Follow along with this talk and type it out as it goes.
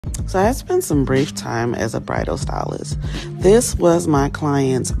So I spent some brief time as a bridal stylist. This was my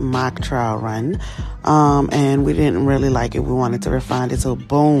client's mock trial run, and we didn't really like it. We wanted to refine it, so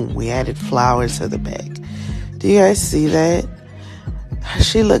boom, we added flowers to the back. Do you guys see that?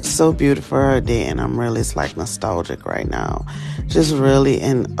 She looks so beautiful for her day, and I'm really, it's like nostalgic right now. Just really,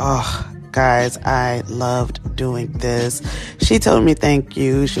 and guys, I loved doing this. She told me thank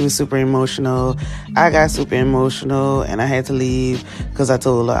you. She was super emotional. I got super emotional, and I had to leave because I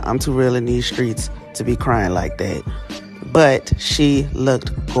told her I'm too real in these streets to be crying like that. But she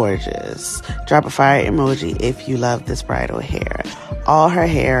looked gorgeous. Drop a fire emoji if you love this bridal hair. All her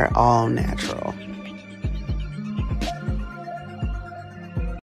hair, all natural.